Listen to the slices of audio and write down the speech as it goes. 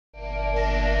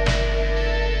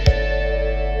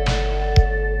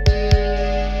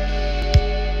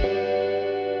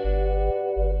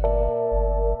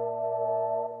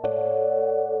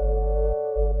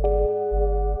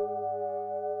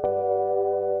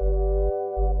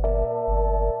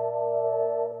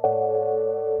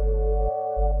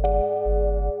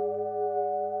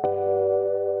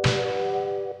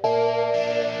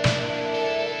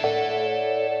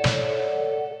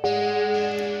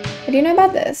I do know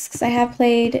about this, because I have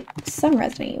played some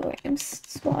Resident Evil games.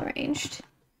 It's well arranged.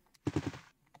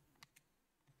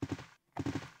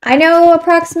 I know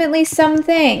approximately some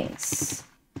things.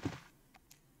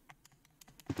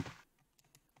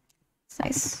 It's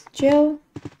nice, Jill.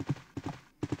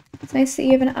 It's nice that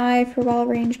you have an eye for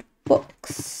well-arranged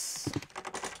books.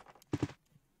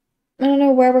 I don't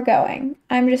know where we're going.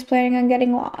 I'm just planning on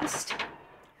getting lost.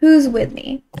 Who's with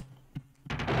me?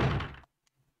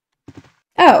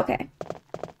 Oh, okay.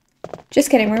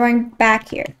 Just kidding, we're going back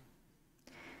here.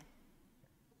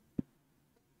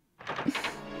 I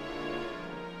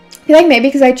feel like maybe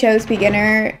because I chose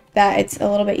beginner that it's a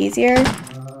little bit easier.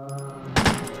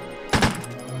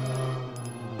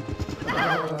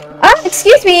 Oh,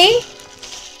 excuse me!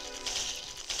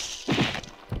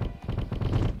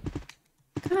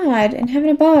 God, in heaven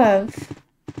above.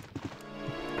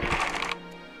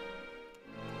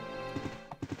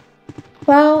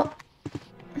 Well...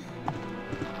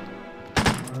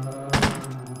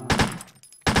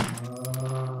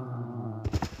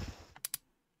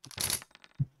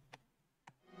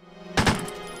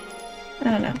 I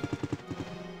don't know.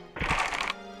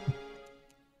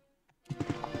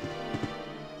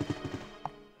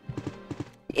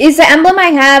 Is the emblem I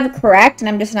have correct and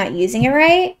I'm just not using it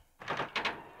right?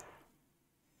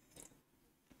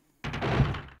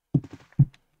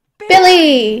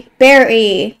 Billy!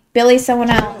 Barry! Billy someone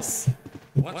else.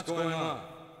 What's going on?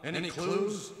 Any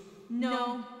clues?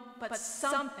 No, but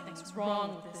something's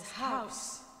wrong with this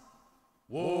house.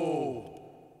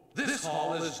 Whoa! This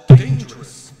hall is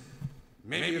dangerous.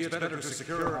 Maybe it's better to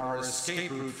secure our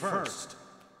escape route first.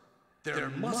 There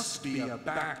must be a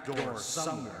back door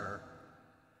somewhere.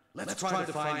 Let's try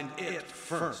to find it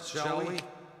first, shall we?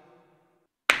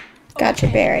 Gotcha,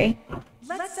 Barry.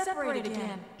 Let's separate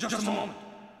again. Just a moment.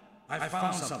 I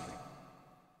found something.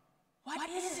 What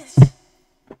is it?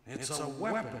 It's a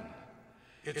weapon.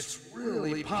 It's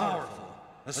really powerful,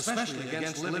 especially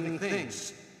against living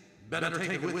things. Better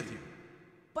take it with you.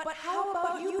 But how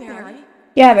about you, Barry?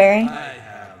 Yeah, Barry. I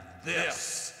have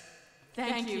this.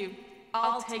 Thank you.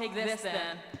 I'll take this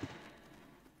then.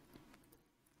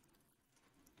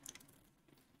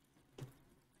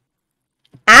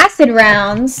 Acid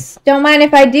rounds. Don't mind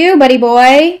if I do, buddy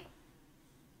boy.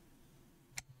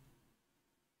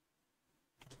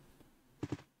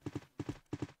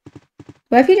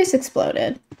 What if he just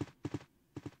exploded?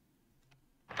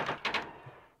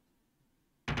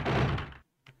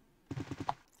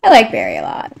 I like Barry a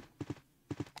lot.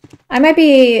 I might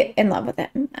be in love with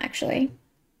him, actually.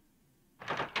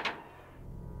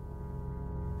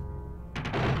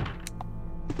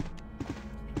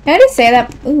 Can I just say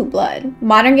that? Ooh, blood.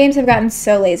 Modern games have gotten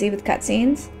so lazy with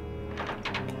cutscenes.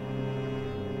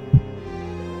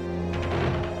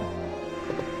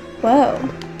 Whoa.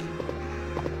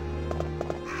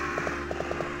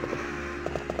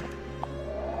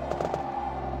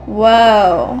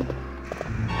 Whoa.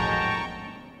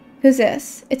 Who's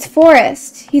this? It's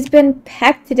Forrest. He's been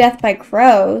pecked to death by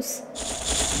crows.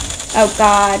 Oh,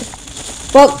 God.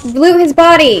 Well, loot his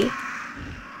body.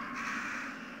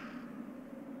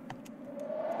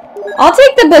 I'll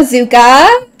take the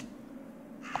bazooka.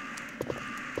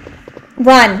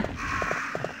 Run.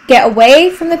 Get away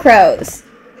from the crows.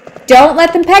 Don't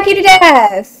let them peck you to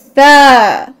death.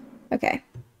 Okay.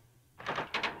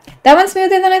 That one's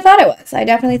smoother than I thought it was. I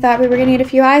definitely thought we were going to get a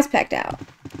few eyes pecked out.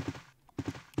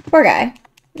 Poor guy.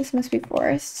 This must be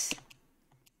Forrest's.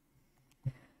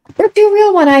 We're up to a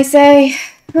real one, I say.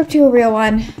 We're up to a real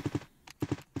one.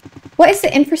 What is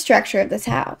the infrastructure of this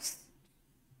house?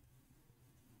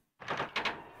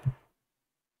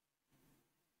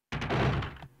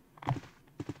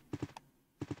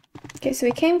 Okay, so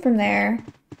we came from there.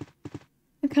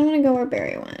 I kind of want to go where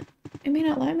Barry went. It may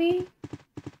not let me.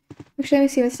 Actually, let me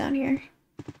see what's down here.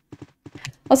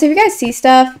 Also, if you guys see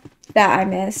stuff that I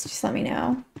missed, just let me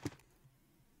know.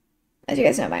 As you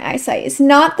guys know, my eyesight is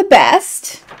not the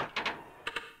best.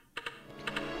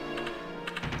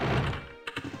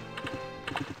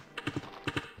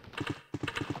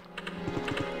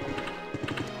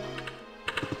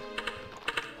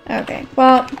 Okay,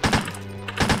 well...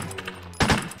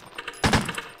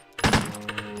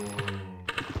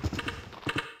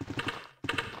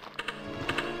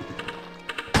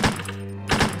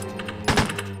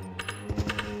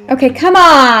 Okay, come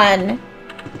on!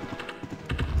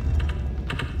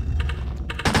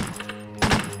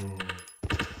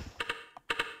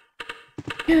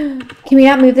 Can we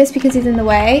not move this because he's in the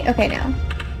way? Okay, no.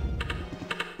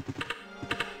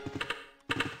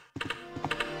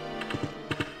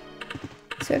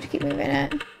 So we have to keep moving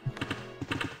it.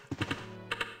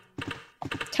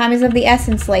 Time is of the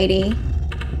essence, lady.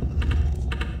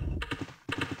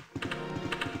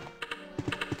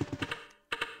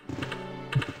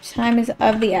 Time is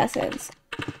of the essence.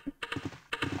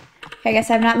 Okay, I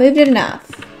guess I've not moved it enough.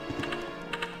 This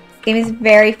game is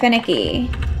very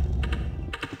finicky.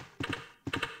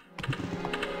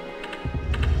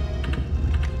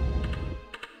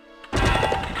 I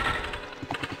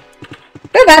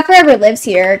feel bad for whoever lives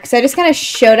here, because I just kind of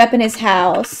showed up in his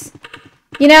house.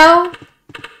 You know?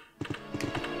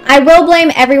 I will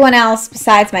blame everyone else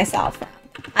besides myself.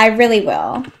 I really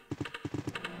will.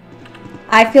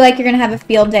 I feel like you're going to have a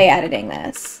field day editing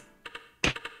this.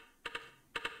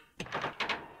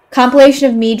 Compilation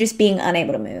of me just being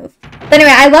unable to move. But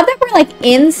anyway, I love that we're like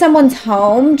in someone's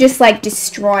home, just like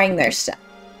destroying their stuff.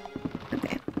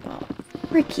 Okay, well,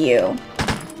 frick you.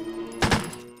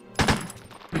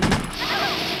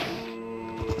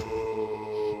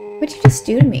 What'd you just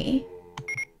do to me?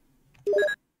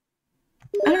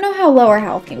 I don't know how low our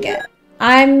health can get.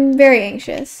 I'm very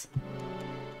anxious.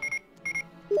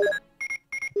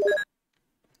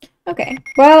 Okay,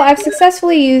 well, I've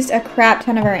successfully used a crap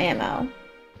ton of our ammo.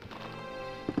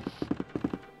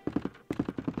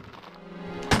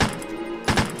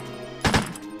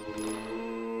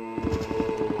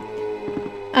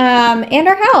 And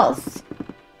our health.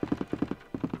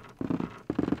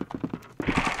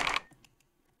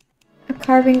 A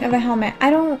carving of a helmet. I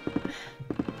don't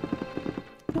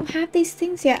have these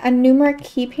things yet. A numeric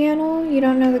key panel? You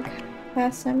don't know the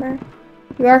class number?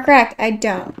 You are correct. I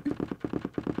don't.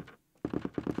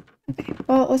 Okay,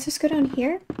 well, let's just go down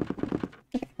here.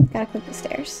 Okay, gotta click the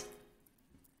stairs.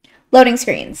 Loading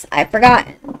screens. I've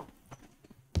forgotten.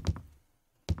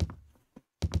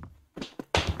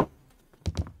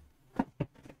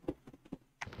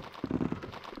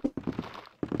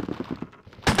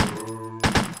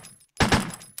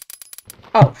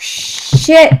 Oh,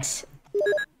 shit!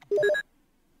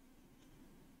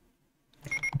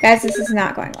 Guys, this is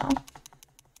not going well.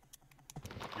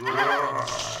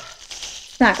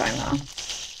 It's not going well.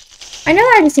 I know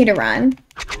that I just need to run.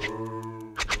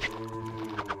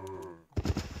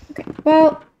 Okay,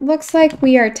 well, looks like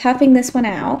we are toughing this one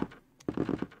out.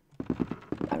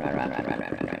 Run, run, run, run, run, run,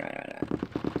 run, run, run, run.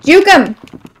 Juke him!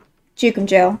 Juke him,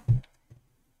 Jill.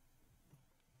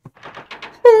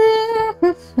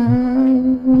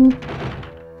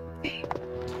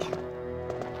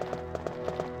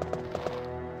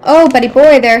 Oh, buddy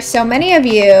boy, there are so many of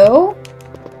you.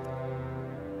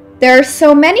 There are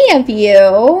so many of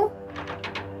you.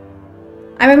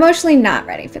 I'm emotionally not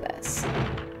ready for this.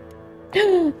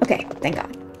 Okay, thank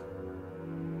God.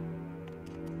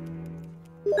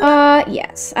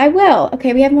 Yes, I will.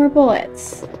 Okay, we have more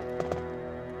bullets.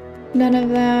 None of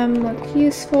them look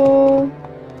useful.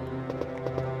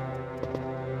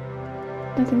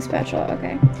 Nothing special,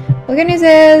 okay. The good news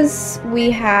is we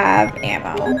have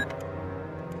ammo.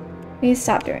 We need to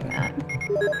stop doing that.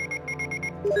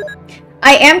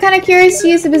 I am kind of curious to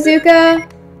use the bazooka,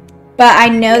 but I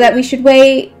know that we should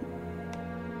wait.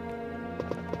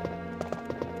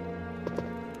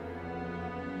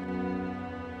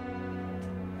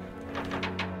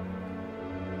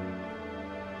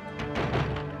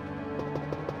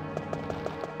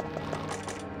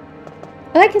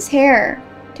 I like his hair.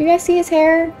 Do you guys see his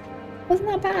hair? Wasn't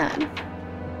that bad.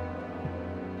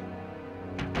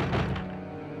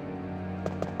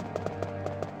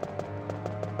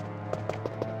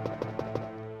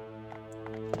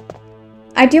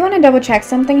 I do want to double check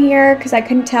something here because I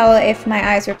couldn't tell if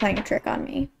my eyes were playing a trick on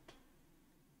me.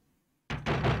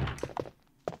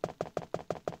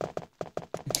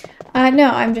 No,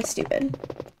 I'm just stupid.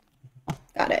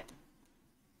 Got it.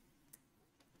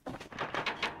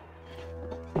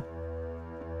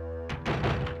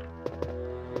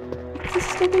 Is this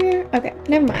still here? Okay,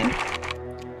 never mind.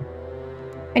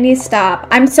 I need to stop.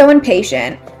 I'm so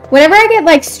impatient. Whenever I get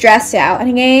like stressed out in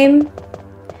a game,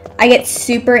 I get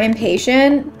super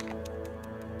impatient.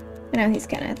 I know he's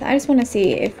Kenneth. I just want to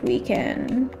see if we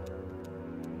can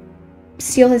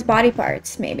steal his body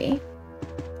parts, maybe.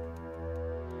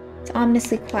 It's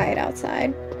ominously quiet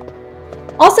outside.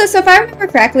 Also, so if I remember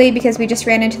correctly, because we just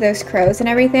ran into those crows and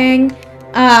everything,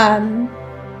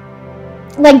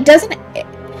 like, doesn't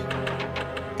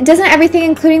everything,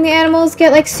 including the animals,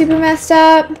 get, like, super messed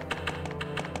up?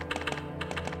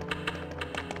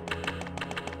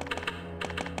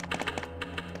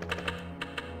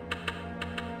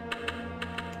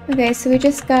 Okay, so we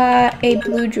just got a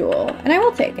blue jewel, and I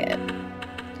will take it.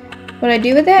 What I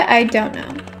do with it, I don't know.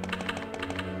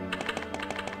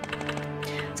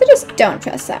 So just don't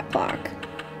trust that clock.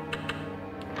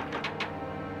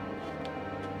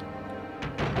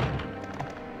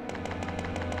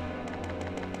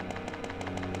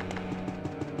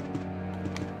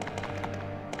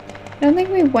 I don't think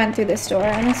we went through this door,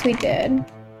 unless we did.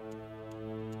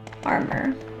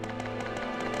 armor.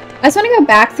 I just want to go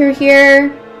back through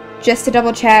here just to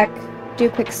double check, do a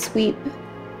quick sweep.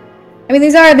 I mean,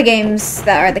 these are the games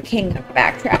that are the king of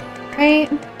backtrack,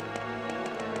 right?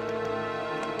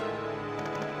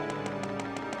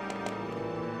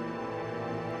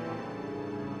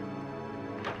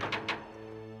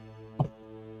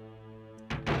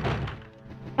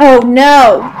 Oh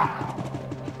no!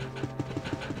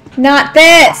 Not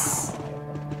this!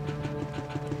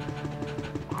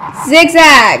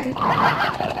 Zigzag!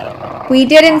 We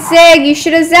didn't zig! You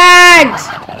should have zagged!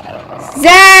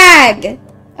 Zag!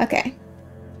 Okay.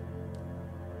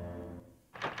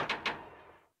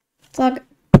 It's all good.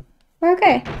 We're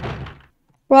okay.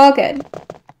 We're all good.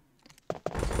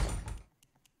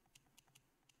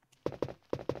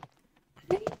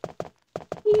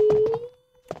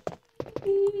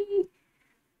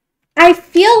 I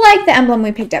feel like the emblem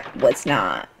we picked up was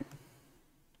not.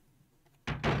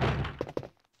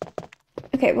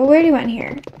 Okay, well, where do you want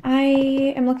here?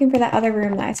 I am looking for that other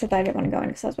room that I said that I didn't want to go in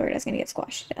because I was worried I was going to get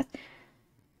squashed to death.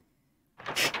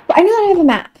 But I know that I have a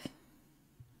map.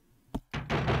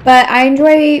 But I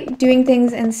enjoy doing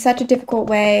things in such a difficult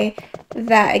way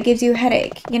that it gives you a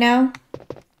headache, you know?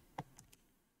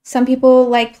 Some people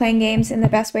like playing games in the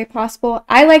best way possible.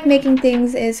 I like making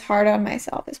things as hard on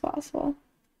myself as possible.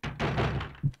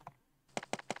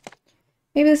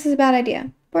 Maybe this is a bad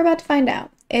idea. We're about to find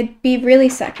out. It'd be really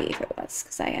sucky if it was,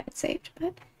 because I haven't saved,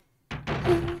 but...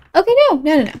 Okay, no.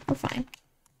 We're fine.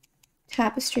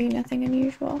 Tapestry, nothing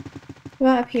unusual. What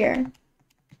about up here?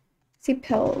 See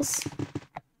pills.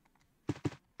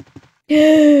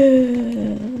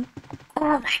 Oh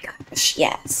my gosh,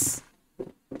 yes.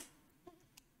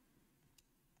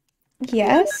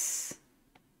 Yes?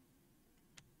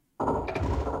 Oh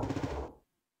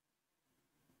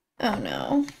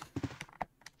no.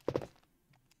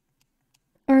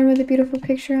 Urn with a beautiful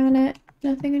picture on it.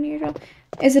 Nothing unusual.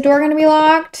 Is the door going to be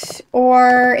locked?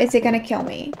 Or is it going to kill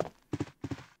me?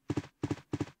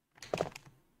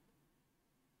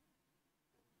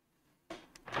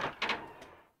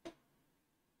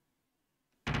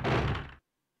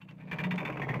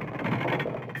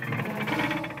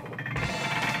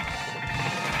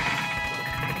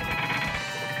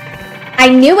 I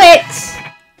knew it!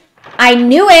 I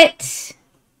knew it!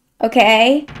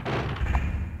 Okay.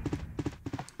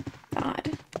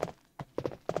 God.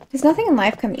 Does nothing in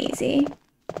life come easy?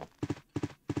 I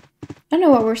don't know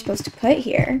what we're supposed to put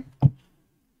here.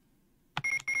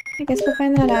 I guess we'll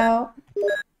find that out.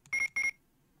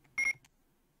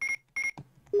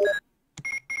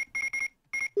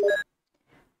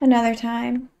 Another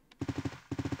time.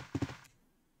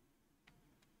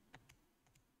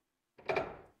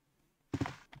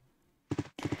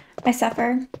 I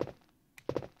suffer.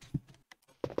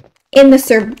 In the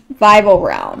survival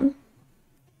realm.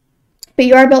 But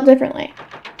you are built differently.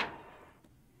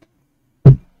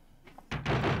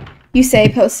 You say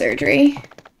post-surgery.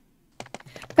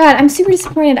 God, I'm super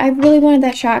disappointed. I really wanted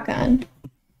that shotgun.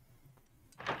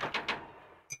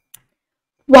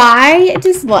 Why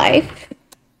does life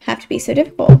have to be so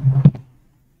difficult?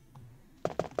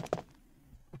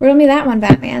 Riddle me that one,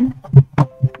 Batman.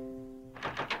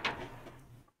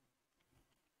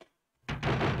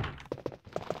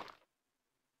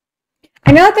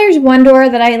 I know that there's one door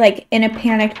that I, like, in a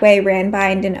panicked way ran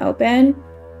by and didn't open.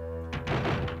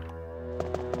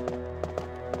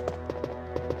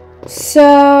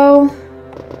 So...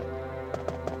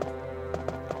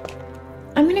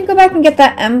 I'm gonna go back and get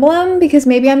that emblem because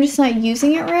maybe I'm just not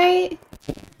using it right.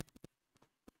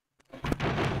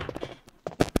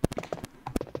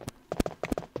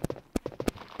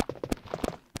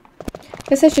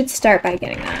 Guess I should start by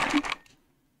getting that.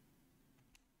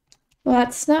 Well,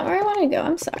 that's not where I want to go.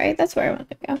 I'm sorry. That's where I want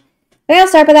to go. I think I'll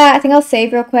start by that. I think I'll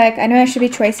save real quick. I know I should be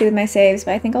choicey with my saves,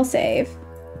 but I think I'll save.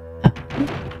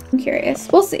 I'm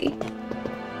curious. We'll see.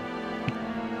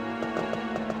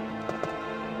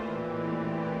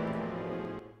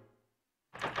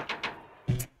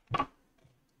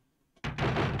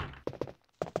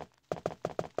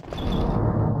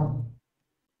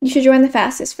 You should join the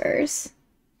fastest first.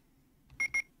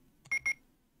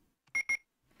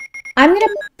 I'm gonna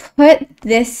put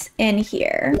this in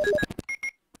here.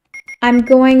 I'm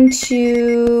going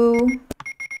to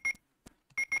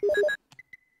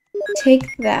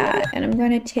take that, and I'm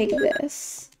going to take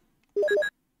this.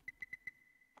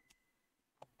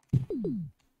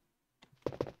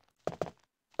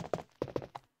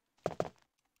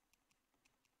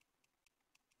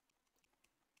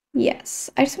 Yes,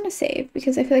 I just want to save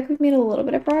because I feel like we've made a little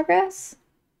bit of progress.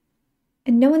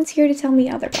 And no one's here to tell me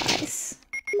otherwise.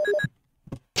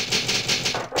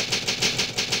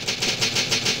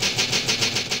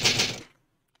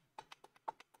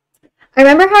 I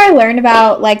remember how I learned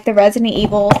about, like, the Resident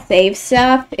Evil save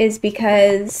stuff is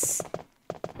because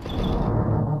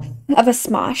of a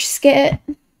Smosh skit,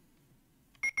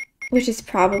 which is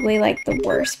probably, like, the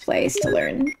worst place to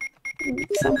learn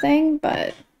something,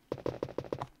 but...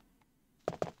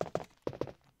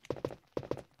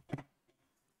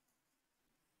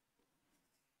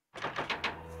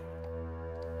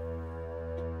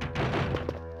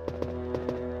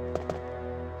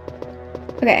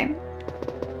 Okay.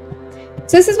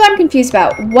 So this is what I'm confused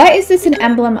about. What is this an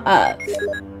emblem of?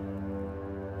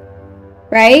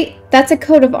 Right? That's a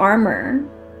coat of armor.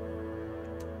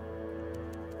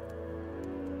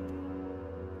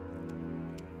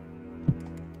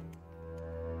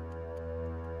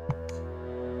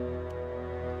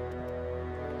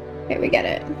 Okay, we get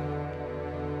it.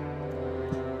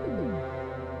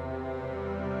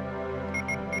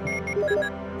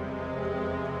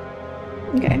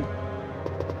 Okay.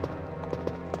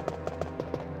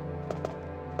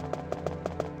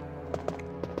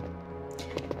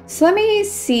 So let me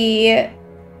see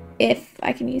if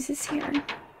I can use this here.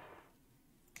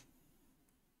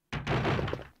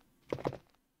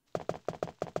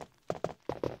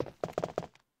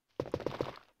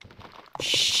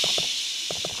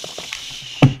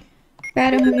 Shh.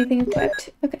 I don't have anything equipped.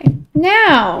 Okay.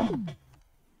 Now.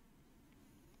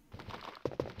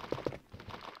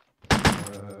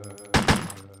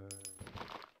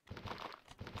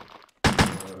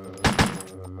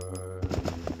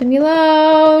 Leave me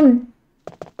alone.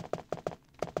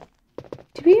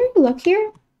 Did we already look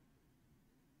here?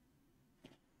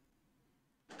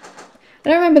 I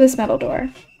don't remember this metal door.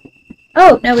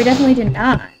 Oh, no, we definitely did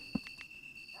not.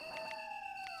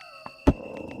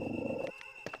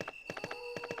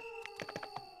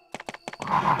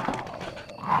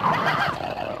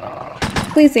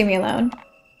 Please leave me alone.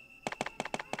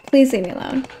 Please leave me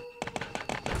alone.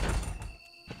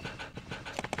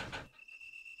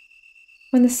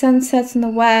 When the sun sets in the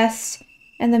west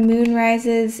and the moon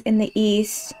rises in the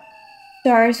east,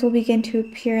 stars will begin to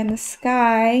appear in the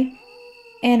sky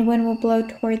and wind will blow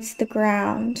towards the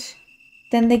ground.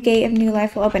 Then the gate of new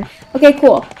life will open. Okay,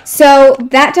 cool. So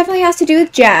that definitely has to do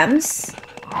with gems.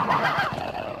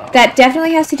 That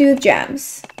definitely has to do with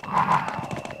gems.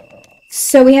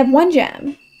 So we have one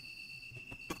gem,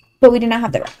 but we do not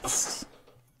have the rest.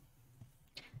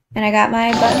 And I got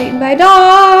my butt beaten by a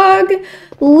dog.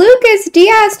 Lucas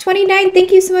Diaz 29, thank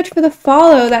you so much for the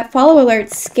follow. That follow alert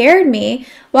scared me.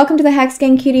 Welcome to the Hex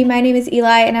Gang Cutie. My name is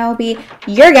Eli, and I will be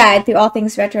your guide through all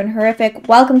things retro and horrific.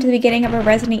 Welcome to the beginning of a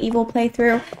Resident Evil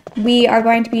playthrough. We are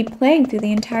going to be playing through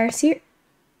the entire series.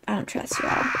 I don't trust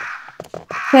y'all.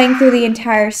 Playing through the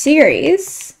entire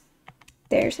series.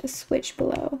 There's a switch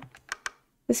below.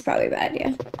 This is probably a bad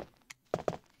idea.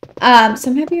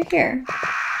 So I'm happy you're here.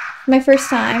 My first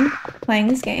time playing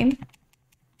this game.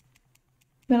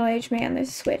 Middle-aged man, there's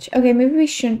a switch. Okay, maybe we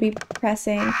shouldn't be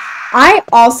pressing. I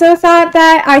also thought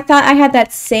that I had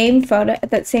that same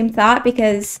thought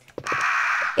because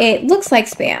it looks like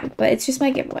spam, but it's just my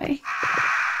giveaway.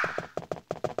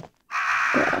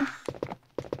 Yeah.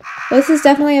 This is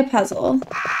definitely a puzzle.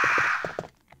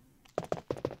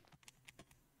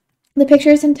 The picture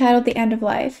is entitled The End of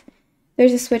Life.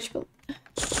 There's a switch below.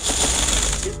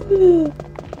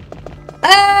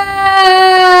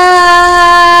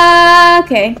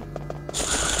 Okay.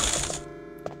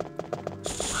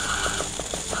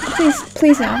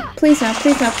 Please no. Please no.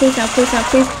 Please no. Please no. Please no.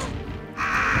 Please.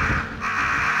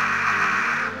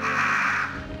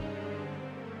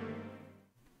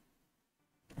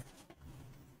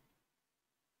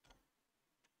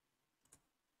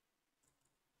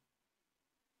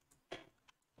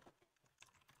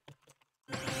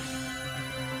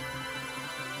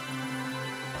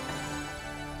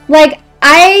 Like,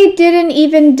 I didn't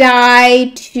even die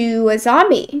to a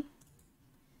zombie.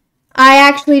 I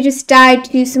actually just died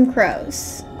to some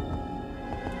crows.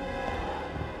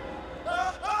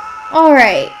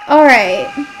 Alright, alright.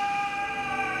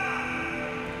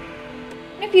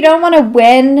 If you don't want to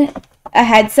win a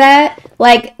headset,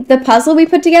 like, the puzzle we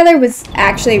put together was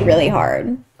actually really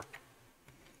hard.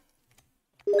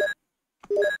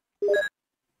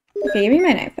 Okay, give me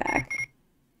my knife back.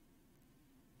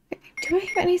 Do I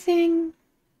have anything?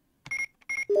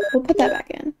 We'll put that back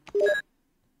in.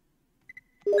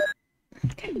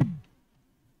 Okay.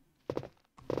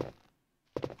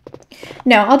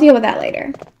 No, I'll deal with that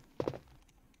later.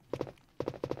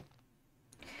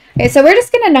 Okay, so we're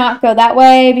just gonna not go that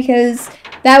way because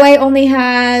that way only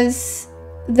has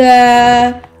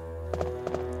the...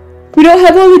 We don't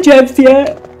have all the gems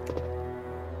yet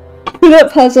for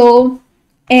that puzzle,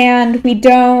 and we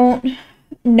don't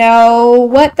know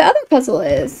what the other puzzle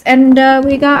is. And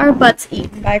we got our butts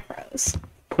eaten by crows.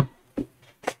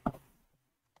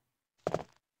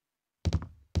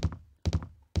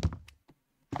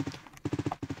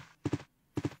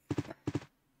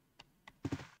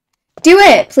 Do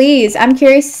it, please. I'm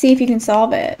curious to see if you can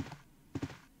solve it.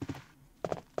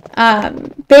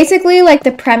 Basically, like,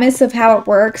 the premise of how it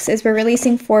works is we're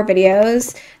releasing 4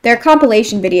 videos. They're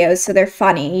compilation videos, so they're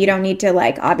funny. You don't need to,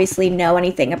 like, obviously know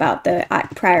anything about the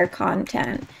prior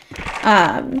content.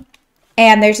 And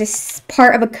there's this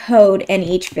part of a code in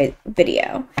each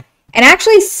video. And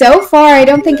actually, so far, I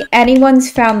don't think anyone's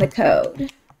found the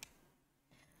code.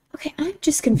 Okay, I'm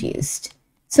just confused.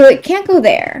 So it can't go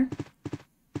there.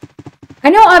 I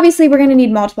know, obviously, we're going to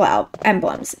need multiple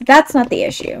emblems. That's not the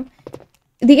issue.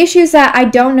 The issue is that I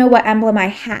don't know what emblem I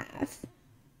have.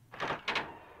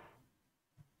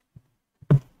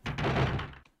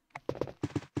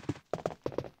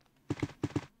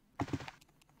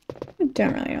 I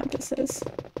don't really know what this is.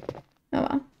 Oh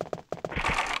well.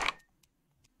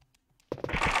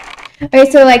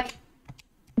 Okay, so like,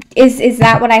 is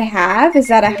that what I have? Is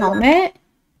that a helmet?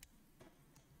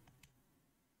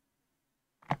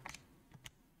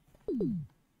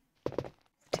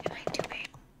 What am I doing?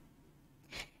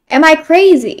 Am I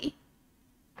crazy?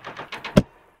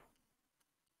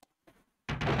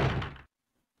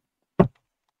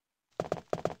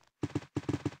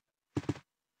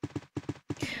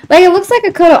 Like, it looks like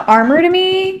a coat of armor to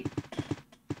me.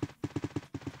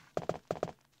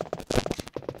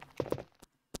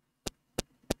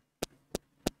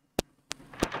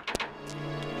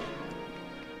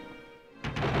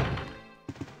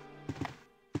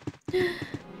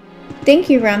 Thank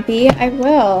you, Rumpy. I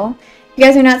will. If you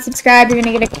guys are not subscribed, you're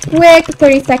going to get a quick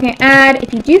 30-second ad.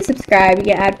 If you do subscribe, you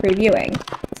get ad-free viewing.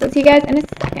 So I'll see you guys in a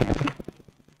second.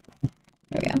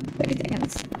 There we go. 30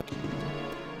 seconds.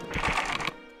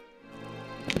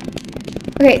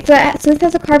 Okay, so this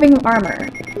has a carving of armor.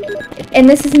 And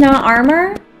this is not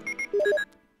armor?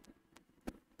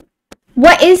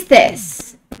 What is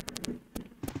this?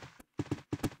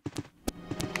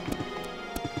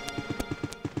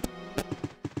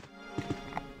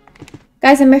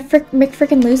 Guys, I'm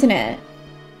frickin' losing it.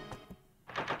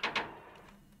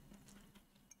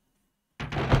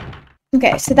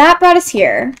 Okay, so that brought us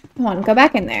here. Come on, go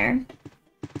back in there.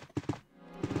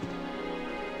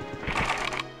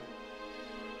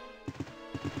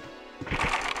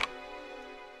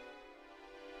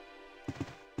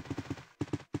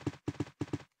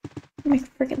 I'm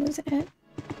freaking losing it.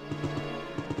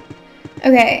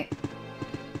 Okay.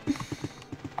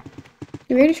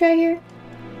 Do we already try here?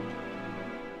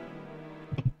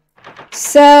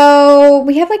 So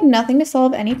we have like nothing to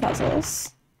solve any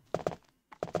puzzles.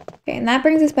 Okay, and that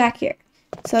brings us back here.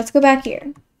 So let's go back here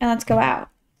and let's go out.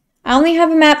 I only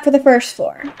have a map for the first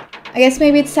floor. I guess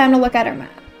maybe it's time to look at our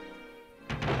map.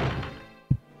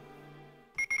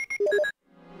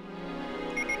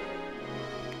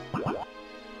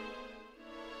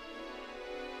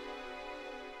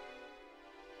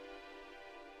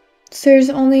 So there's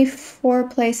only 4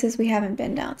 places we haven't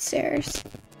been downstairs.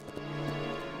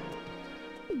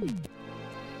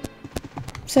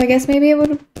 So I guess maybe it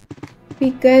would be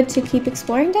good to keep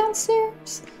exploring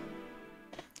downstairs.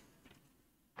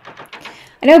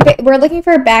 I know we're looking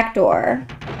for a back door.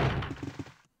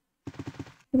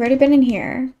 We've already been in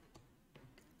here.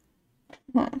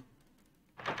 Huh.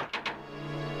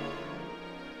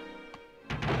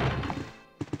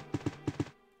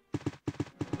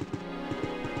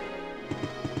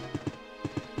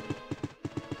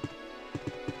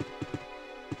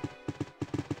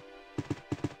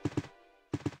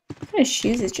 What kind of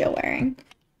shoes is Jill wearing?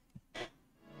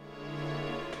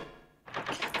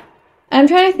 I'm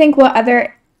trying to think what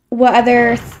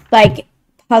other like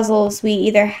puzzles we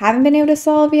either haven't been able to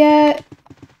solve yet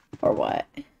or what.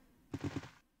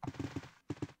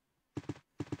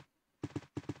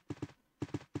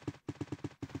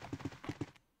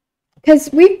 Because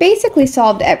we've basically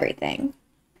solved everything.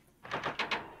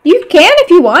 You can if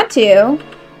you want to.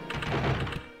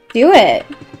 Do it.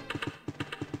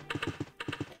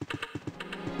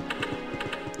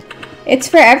 It's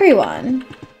for everyone.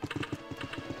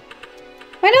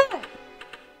 Why not?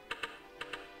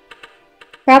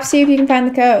 Perhaps see if you can find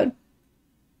the code.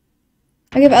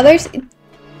 I'll give others...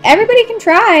 Everybody can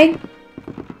try.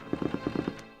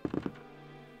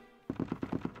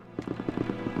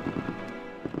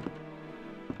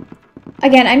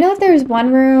 Again, I know that there was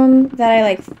one room that I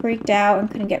like freaked out and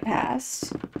couldn't get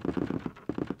past.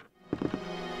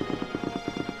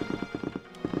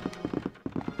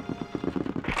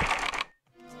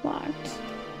 Locked.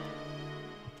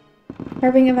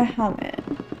 Carving of a helmet.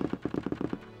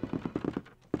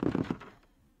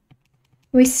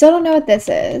 We still don't know what this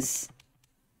is.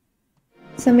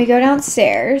 So we go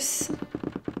downstairs.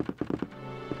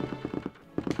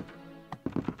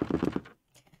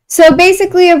 So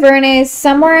basically, Avernus,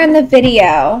 somewhere in the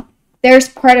video, there's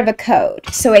part of a code.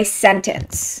 So a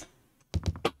sentence.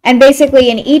 And basically,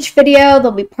 in each video,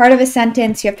 there'll be part of a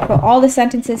sentence. You have to put all the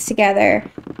sentences together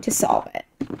to solve it.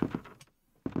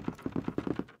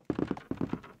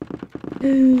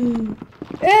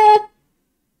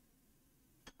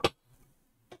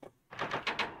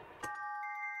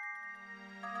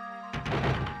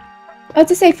 Oh,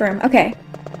 it's a safe room. Okay.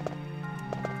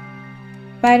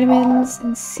 Vitamins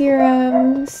and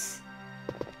serums.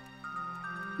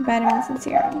 Vitamins and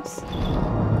serums.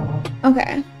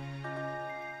 Okay.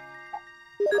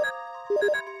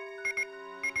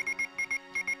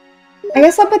 I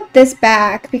guess I'll put this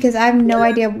back because I have no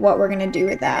idea what we're gonna do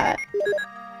with that.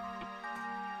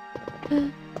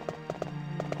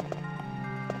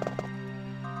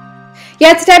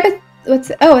 Yeah, it's a type of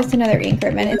oh, it's another ink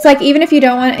ribbon. It's like even if you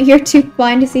don't want, you're too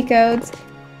blind to see codes,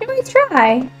 you might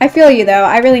try. I feel you though.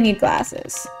 I really need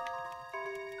glasses.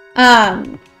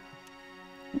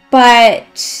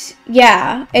 But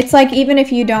yeah, it's like even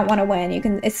if you don't want to win, you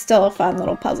can. It's still a fun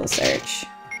little puzzle search.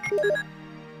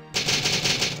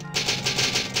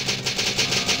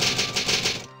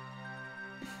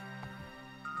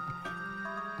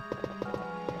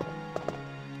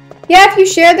 Yeah, if you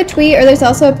share the tweet, or there's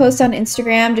also a post on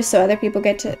Instagram, just so other people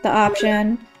get to the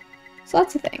option. So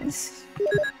lots of things.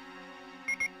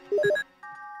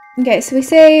 Okay, so we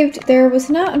saved. There was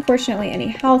not, unfortunately, any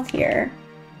health here.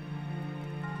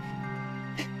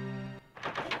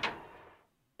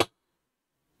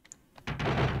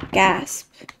 Gasp.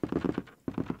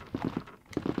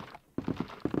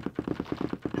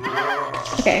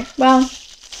 Okay, well.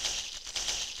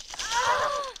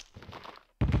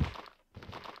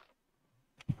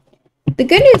 The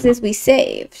good news is we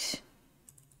saved.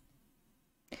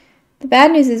 The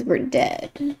bad news is we're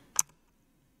dead.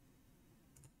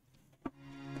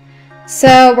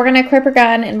 So we're going to equip our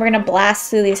gun and we're going to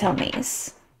blast through these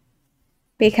homies.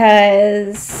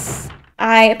 Because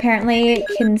I apparently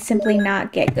can simply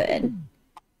not get good.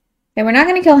 And we're not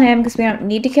going to kill him because we don't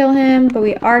need to kill him. But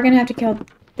we are going to have to kill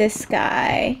this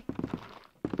guy.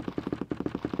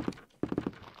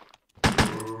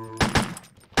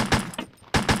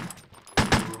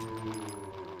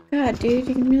 God, dude,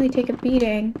 you can really take a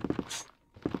beating.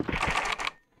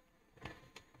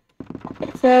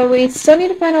 So we still need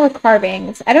to find all the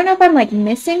carvings. I don't know if I'm, like,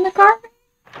 missing the carving.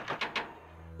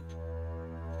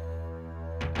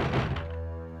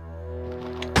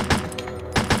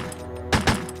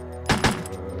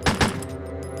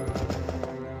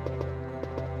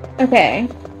 Okay. I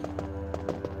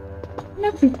don't know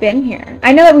if we've been here.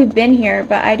 I know that we've been here,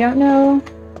 but I don't know.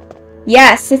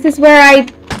 Yes, this is where I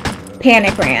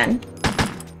panic ran.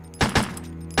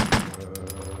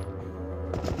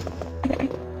 Okay.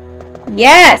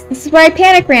 Yes, this is where I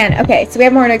panic ran. Okay, so we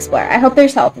have more to explore. I hope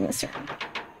there's help in this room.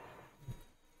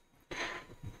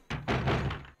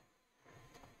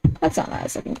 That's not what I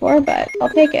was looking for, but I'll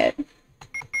take it.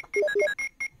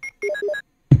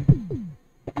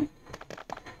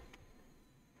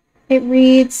 It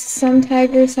reads, some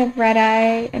tigers have red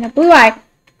eye and a blue eye.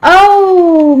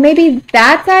 Oh, maybe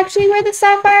that's actually where the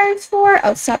sapphire is for?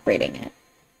 Oh, stop reading it.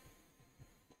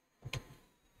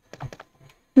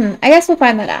 I guess we'll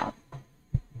find that out.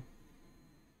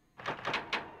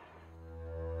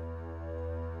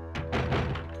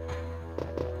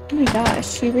 Oh my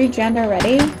gosh, she regened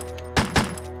already?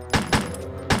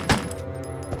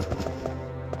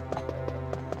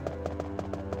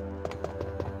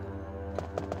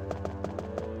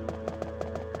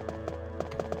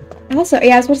 Also,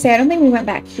 yeah, I was supposed to say, I don't think we went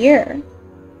back here.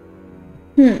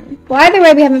 Well, either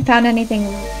way, we haven't found anything